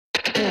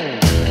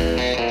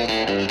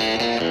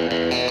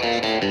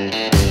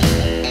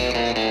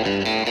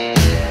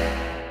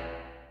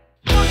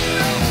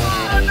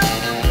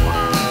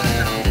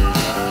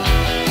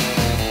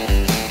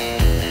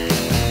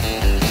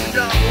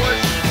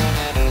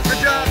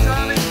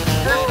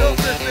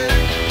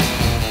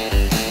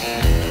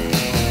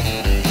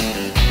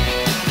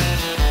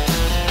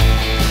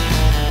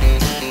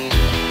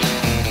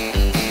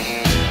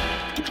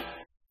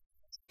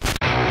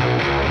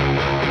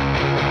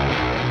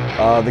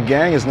The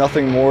gang is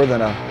nothing more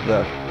than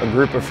a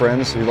group of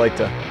friends who like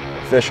to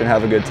fish and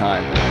have a good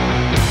time.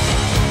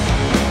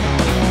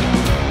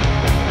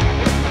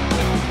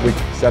 We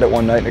said it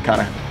one night and it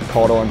kind of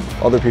caught on.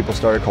 Other people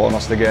started calling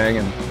us the gang,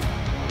 and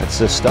it's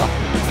just stuck.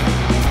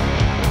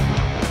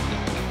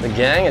 The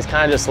gang is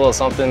kind of just a little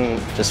something,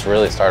 just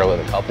really started with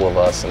a couple of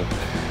us. And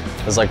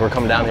it was like we're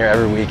coming down here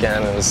every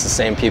weekend, and it was the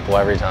same people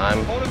every time.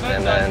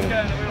 And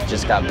then it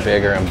just got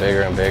bigger and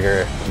bigger and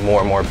bigger. More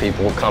and more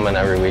people coming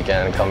every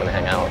weekend and come and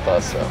hang out with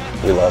us, so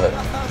we love it.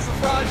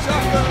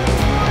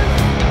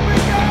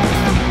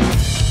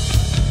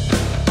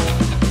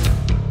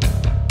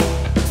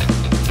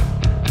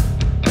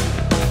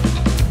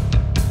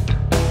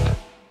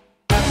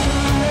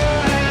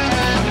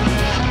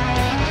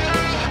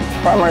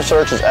 Primary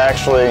search is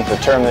actually the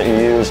term that you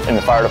use in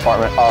the fire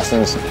department.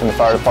 Austin's in the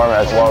fire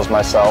department as well as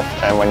myself.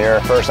 And when you're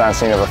first on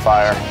scene of a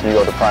fire, you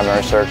go to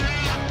primary search.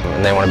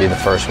 And they want to be the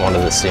first one to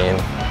the scene.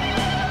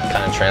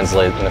 Kind of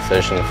translate into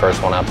fishing, the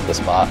first one out to the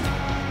spot.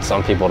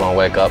 Some people don't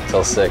wake up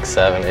till 6,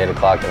 7, 8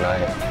 o'clock at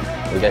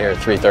night. We get here at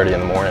 3:30 in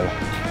the morning.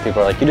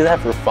 People are like, you do that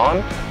for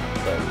fun?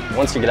 But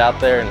once you get out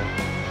there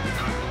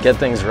and get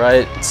things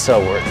right, it's so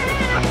worth it.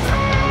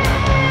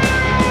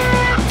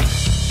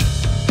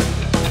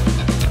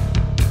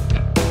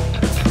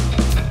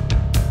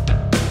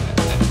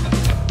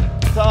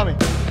 Tommy.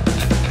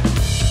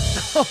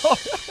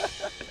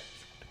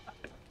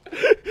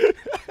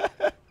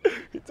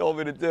 He told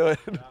me to do it.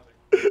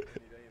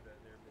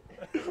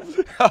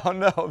 Oh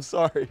no, I'm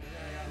sorry.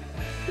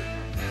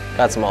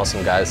 Got some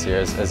awesome guys here,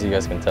 as you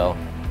guys can tell.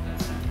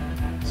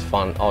 It's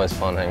fun, always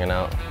fun hanging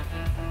out.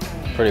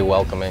 Pretty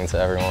welcoming to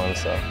everyone,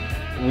 so.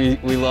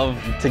 We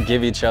love to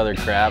give each other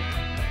crap.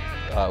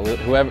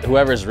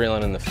 Whoever's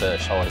reeling in the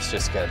fish always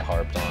just get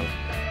harped on.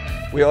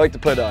 We like to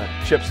put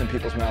chips in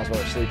people's mouths while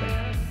they're sleeping.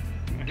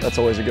 That's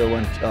always a good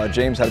one.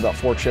 James had about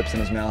 4 chips in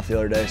his mouth the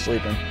other day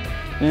sleeping.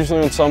 Usually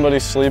when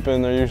somebody's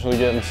sleeping, they're usually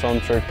getting some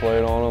trick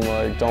played on them,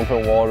 like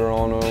dumping water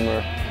on them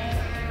or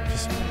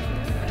just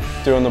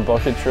doing the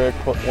bucket trick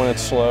when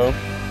it's slow,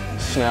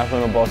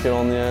 snapping a bucket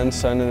on the end,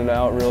 sending it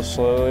out real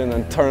slowly, and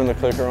then turning the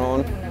clicker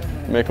on,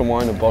 make them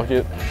wind a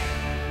bucket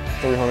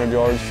 300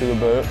 yards to the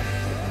boat.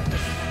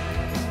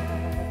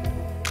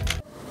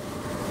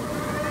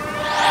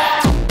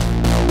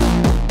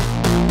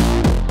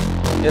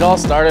 It all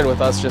started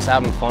with us just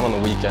having fun on the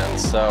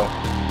weekends, so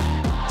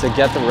to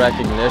get the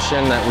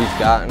recognition that we've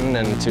gotten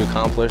and to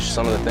accomplish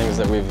some of the things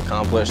that we've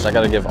accomplished, I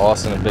got to give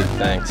Austin a big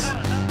thanks,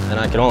 and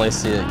I can only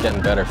see it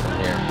getting better from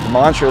here. The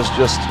mantra is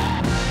just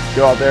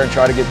go out there and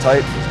try to get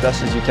tight as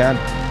best as you can,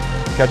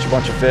 catch a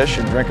bunch of fish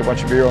and drink a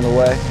bunch of beer on the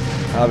way,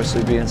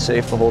 obviously being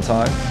safe the whole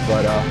time,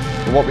 but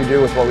what we do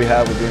with what we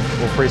have,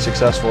 we're pretty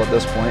successful at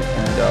this point,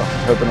 and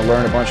hoping to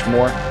learn a bunch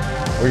more.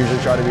 We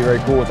usually try to be very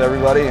cool with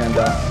everybody, and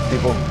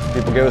people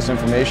give us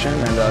information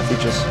and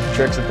teach us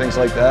tricks and things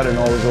like that, and it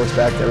all resorts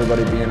back to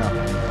everybody being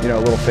a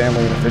little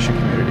family in a fishing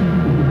community.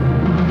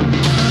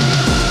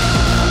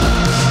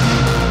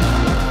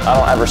 I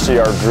don't ever see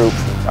our group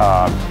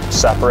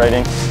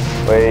separating.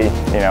 We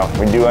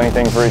do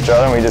anything for each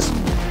other, and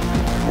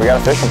we got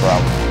a fishing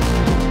problem.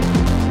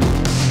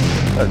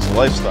 It's a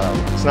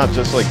lifestyle. It's not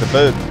just like the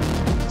boat.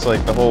 It's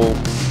like the whole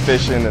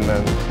fishing and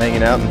then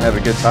hanging out and have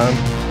a good time.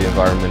 The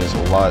environment is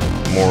a lot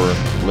more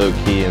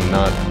low-key and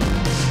not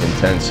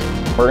intense.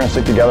 We're going to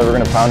stick together, we're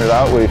going to pound it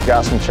out. We've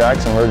got some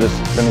checks, and we're just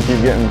going to keep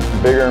getting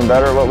bigger and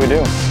better at what we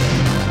do.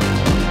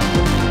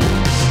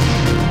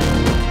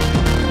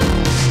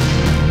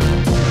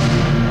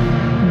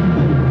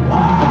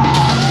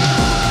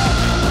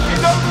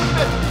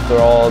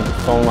 They're all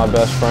some of my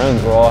best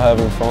friends. We're all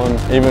having fun,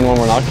 even when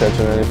we're not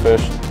catching any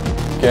fish.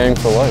 Gang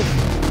for life.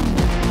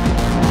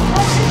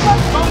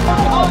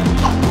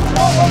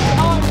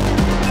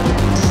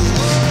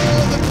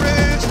 Oh, the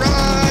bridge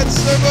rods,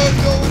 they're both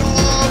going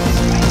off.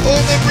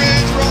 Oh, the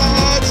bridge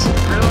rods.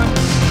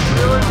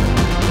 Really?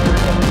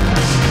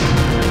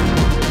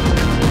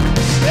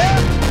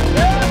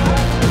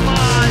 Come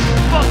on,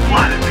 fuck,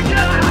 one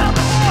together,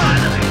 another one.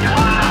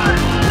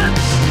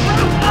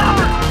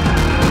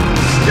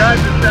 Guys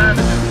are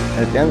savages.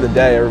 And at the end of the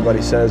day,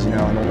 everybody says, I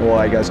don't know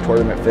why you guys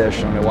tournament fish,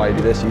 I don't know why you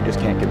do this, you just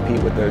can't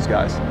compete with those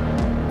guys.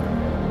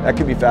 That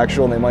could be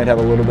factual, and they might have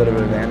a little bit of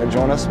an advantage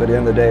on us, but at the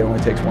end of the day, it only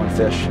takes one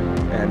fish,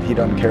 and he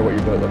doesn't care what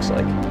your boat looks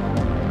like.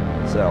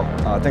 So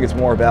I think it's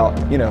more about,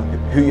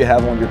 who you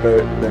have on your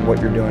boat than what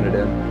you're doing it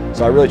in.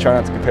 So I really try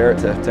not to compare it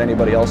to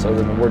anybody else other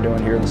than what we're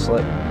doing here in the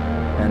slip.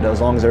 And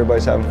as long as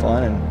everybody's having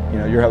fun and,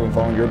 you're having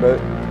fun on your boat,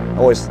 I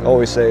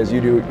always say is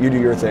you do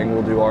your thing,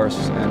 we'll do ours,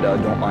 and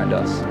don't mind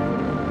us.